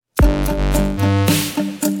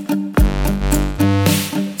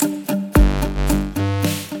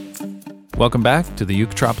Welcome back to the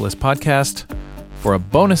Uketropolis podcast for a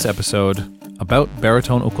bonus episode about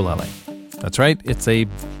baritone ukulele. That's right, it's a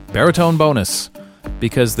baritone bonus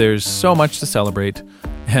because there's so much to celebrate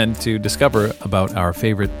and to discover about our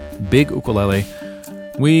favorite big ukulele.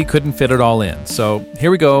 We couldn't fit it all in. So here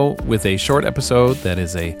we go with a short episode that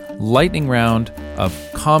is a lightning round of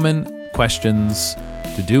common questions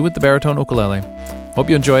to do with the baritone ukulele. Hope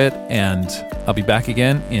you enjoy it, and I'll be back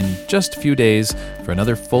again in just a few days for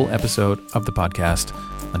another full episode of the podcast.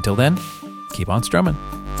 Until then, keep on strumming.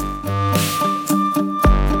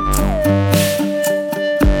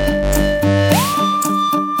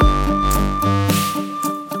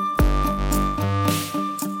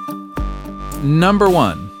 Number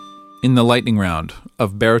one in the lightning round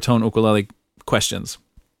of baritone ukulele questions.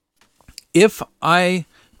 If I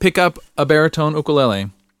pick up a baritone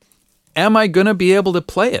ukulele, am I going to be able to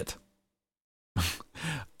play it?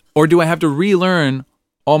 Or do I have to relearn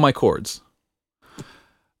all my chords?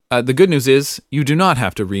 The good news is you do not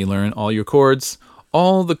have to relearn all your chords.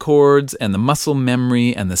 All the chords and the muscle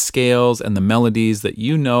memory and the scales and the melodies that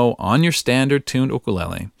you know on your standard tuned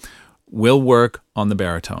ukulele will work on the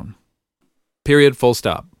baritone. Period, full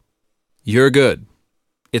stop. You're good.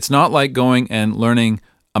 It's not like going and learning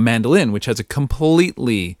a mandolin, which has a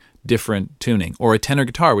completely different tuning, or a tenor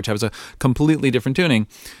guitar, which has a completely different tuning.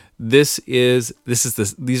 These are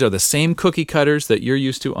the same cookie cutters that you're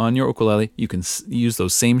used to on your ukulele. You can use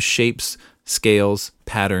those same shapes, scales,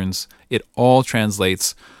 patterns. It all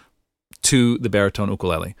translates to the baritone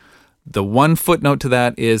ukulele. The one footnote to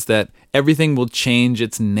that is that everything will change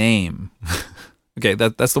its name. Okay,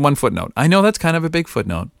 that's the one footnote. I know that's kind of a big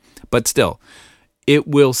footnote, but still, it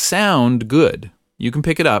will sound good. You can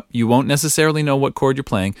pick it up. You won't necessarily know what chord you're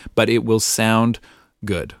playing, but it will sound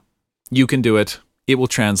good. You can do it. It will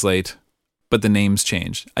translate, but the names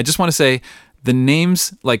change. I just want to say the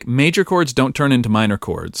names, like major chords don't turn into minor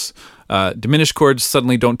chords. Diminished chords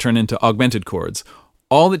suddenly don't turn into augmented chords.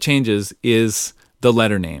 All that changes is the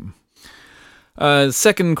letter name.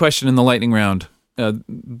 Second question in the lightning round.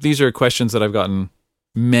 These are questions that I've gotten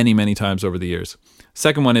many, many times over the years.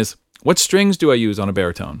 Second one is, what strings do I use on a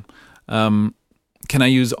baritone? Can I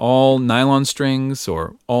use all nylon strings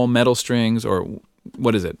or all metal strings, or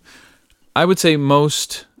what is it? I would say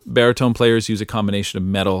most baritone players use a combination of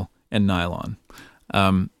metal and nylon.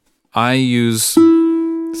 I use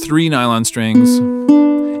 3 nylon strings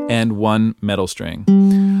and 1 metal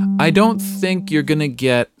string. I don't think you're going to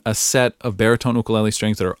get a set of baritone ukulele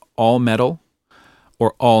strings that are all metal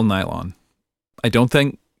or all nylon. I don't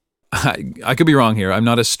think, I could be wrong here. I'm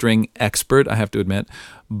not a string expert, I have to admit,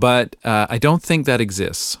 but I don't think that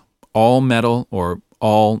exists. All metal or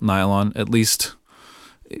all nylon, at least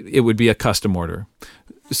it would be a custom order.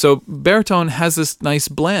 So baritone has this nice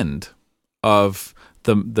blend of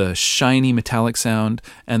the shiny metallic sound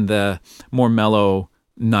and the more mellow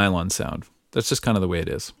nylon sound. That's just kind of the way it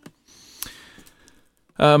is.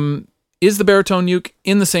 Is the baritone uke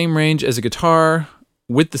in the same range as a guitar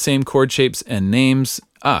with the same chord shapes and names?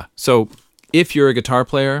 So if you're a guitar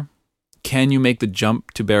player, can you make the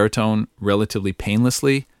jump to baritone relatively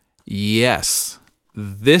painlessly? Yes.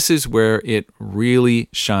 This is where it really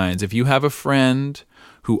shines. If you have a friend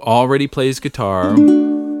who already plays guitar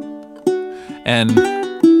and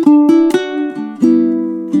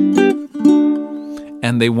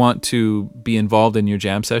they want to be involved in your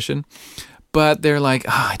jam session, but they're like,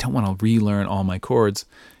 I don't want to relearn all my chords,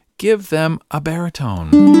 give them a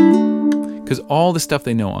baritone. Because all the stuff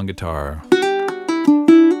they know on guitar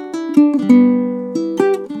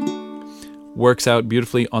works out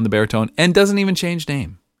beautifully on the baritone and doesn't even change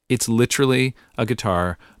name. It's literally a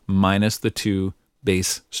guitar minus the 2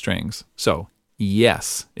 bass strings. So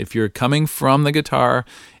yes, if you're coming from the guitar,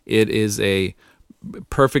 it is a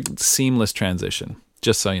perfect seamless transition,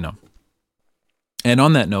 just so you know. And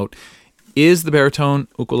on that note, is the baritone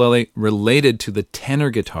ukulele related to the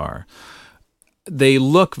tenor guitar? They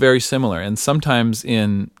look very similar, and sometimes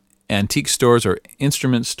in antique stores or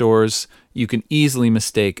instrument stores, you can easily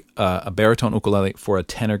mistake a baritone ukulele for a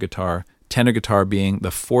tenor guitar. Tenor guitar being the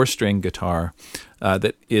 4-string guitar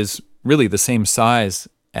that is really the same size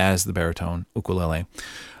as the baritone ukulele.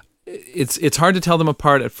 It's hard to tell them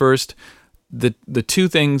apart at first. The 2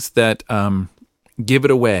 things that give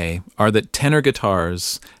it away are that tenor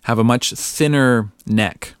guitars have a much thinner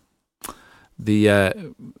neck.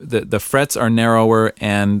 The frets are narrower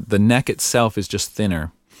and the neck itself is just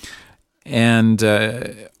thinner. And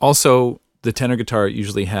also, the tenor guitar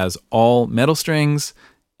usually has all metal strings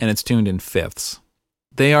and it's tuned in fifths.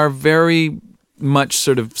 They are very much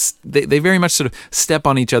they very much sort of step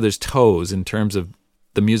on each other's toes in terms of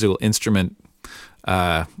the musical instrument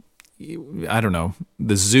I don't know,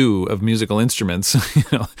 the zoo of musical instruments.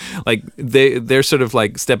 Like they're sort of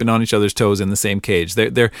like stepping on each other's toes in the same cage.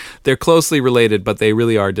 They're closely related, but they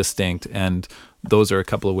really are distinct, and those are a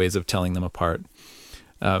couple of ways of telling them apart.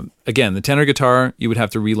 Again, the tenor guitar, you would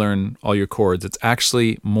have to relearn all your chords. It's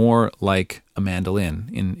actually more like a mandolin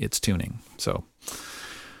in its tuning. So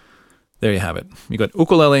there you have it. You got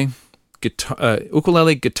ukulele,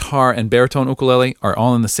 guitar, and baritone ukulele are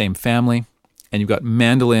all in the same family. And you've got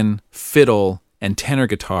mandolin, fiddle, and tenor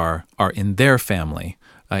guitar are in their family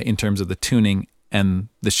in terms of the tuning and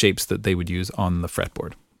the shapes that they would use on the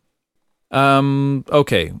fretboard.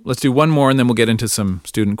 Okay, let's do one more and then we'll get into some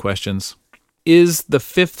student questions. Is the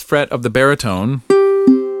fifth fret of the baritone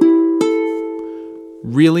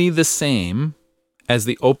really the same as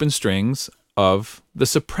the open strings of the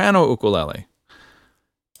soprano ukulele?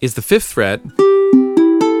 Is the fifth fret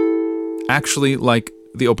actually like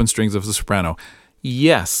the open strings of the soprano?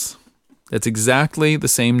 Yes, that's exactly the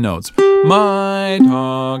same notes. My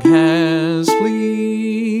dog has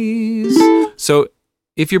fleas. So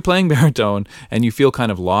if you're playing baritone and you feel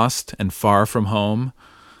kind of lost and far from home,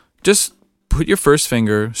 just put your first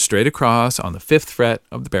finger straight across on the fifth fret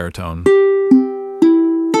of the baritone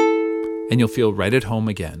and you'll feel right at home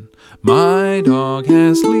again. My dog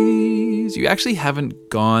has fleas. You actually haven't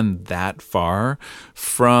gone that far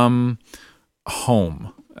from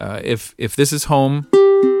home. If this is home,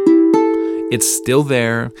 it's still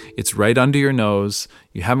there. It's right under your nose.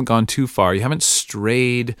 You haven't gone too far. You haven't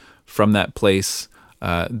strayed from that place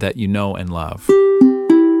that you know and love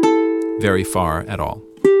very far at all.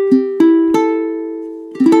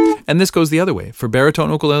 And this goes the other way. For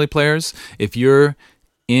baritone ukulele players, if you're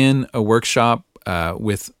in a workshop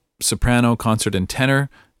with soprano, concert, and tenor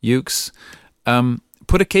ukes,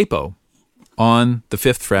 put a capo on the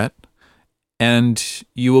fifth fret, and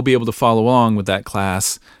you will be able to follow along with that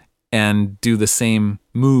class and do the same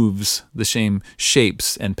moves, the same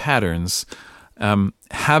shapes and patterns.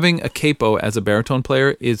 Having a capo as a baritone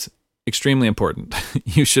player is extremely important.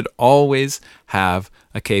 You should always have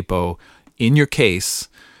a capo in your case,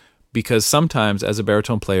 because sometimes as a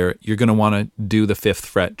baritone player, you're going to want to do the fifth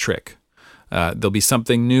fret trick. There'll be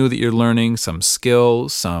something new that you're learning, some skill,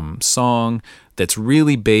 some song that's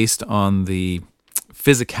really based on the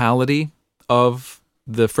physicality of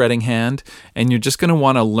the fretting hand, and you're just going to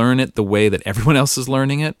want to learn it the way that everyone else is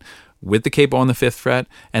learning it, with the capo on the fifth fret.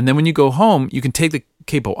 And then when you go home, you can take the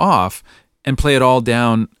capo off and play it all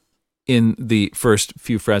down in the first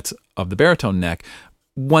few frets of the baritone neck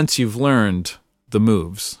once you've learned the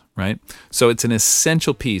moves, right? So it's an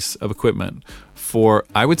essential piece of equipment for,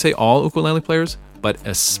 I would say, all ukulele players, but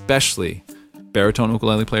especially baritone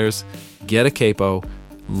ukulele players. Get a capo,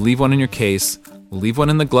 leave one in your case, leave one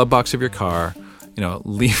in the glove box of your car,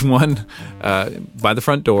 leave one by the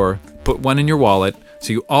front door, put one in your wallet,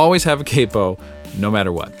 so you always have a capo no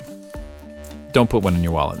matter what. Don't put one in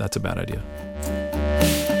your wallet. That's a bad idea.